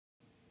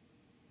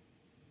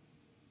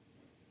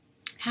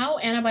How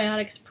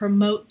antibiotics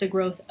promote the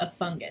growth of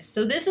fungus.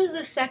 So this is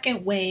the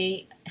second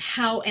way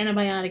how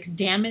antibiotics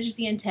damage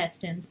the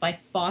intestines by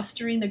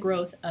fostering the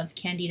growth of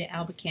Candida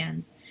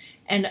albicans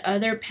and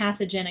other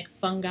pathogenic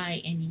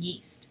fungi and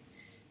yeast.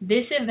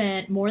 This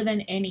event, more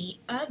than any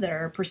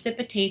other,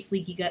 precipitates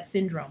leaky gut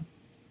syndrome.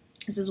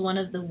 This is one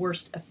of the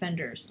worst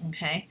offenders,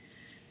 okay?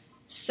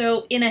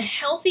 So in a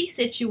healthy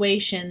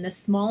situation, the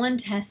small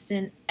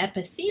intestine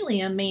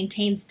epithelium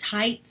maintains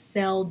tight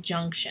cell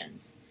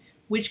junctions,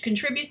 which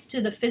contributes to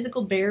the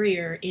physical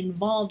barrier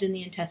involved in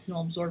the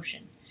intestinal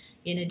absorption.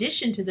 In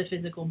addition to the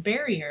physical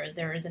barrier,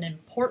 there is an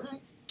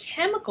important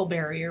chemical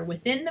barrier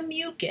within the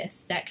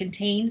mucus that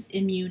contains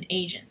immune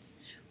agents,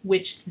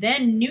 which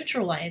then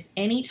neutralize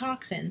any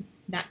toxin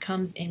that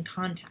comes in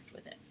contact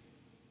with it.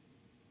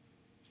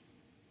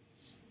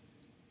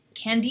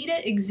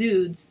 Candida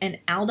exudes an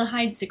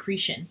aldehyde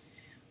secretion,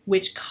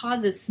 which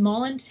causes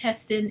small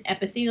intestine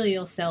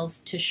epithelial cells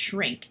to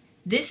shrink.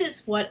 This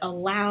is what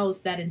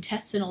allows that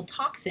intestinal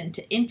toxin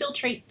to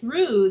infiltrate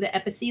through the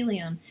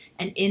epithelium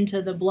and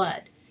into the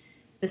blood.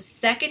 The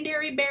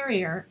secondary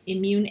barrier,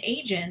 immune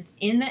agents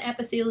in the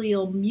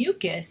epithelial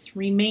mucus,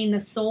 remain the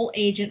sole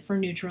agent for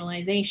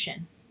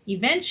neutralization.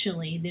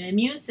 Eventually, the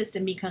immune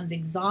system becomes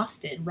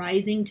exhausted,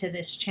 rising to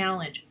this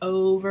challenge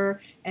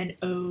over and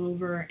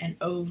over and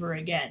over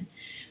again.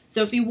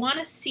 So if you want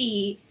to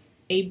see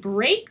a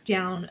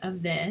breakdown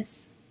of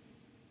this,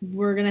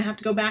 we're going to have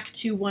to go back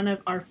to one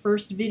of our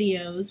first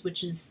videos,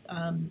 which is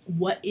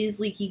what is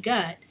leaky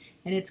gut,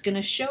 and it's going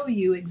to show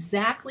you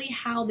exactly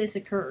how this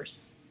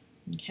occurs.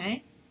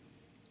 Okay?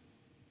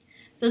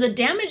 So the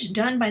damage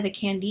done by the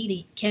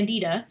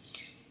Candida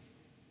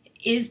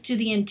is to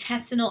the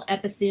intestinal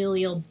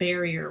epithelial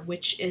barrier,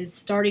 which is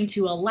starting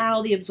to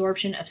allow the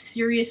absorption of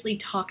seriously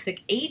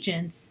toxic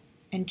agents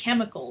and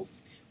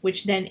chemicals,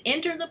 which then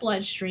enter the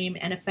bloodstream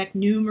and affect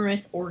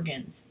numerous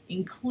organs,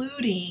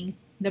 including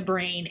the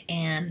brain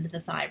and the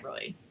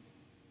thyroid.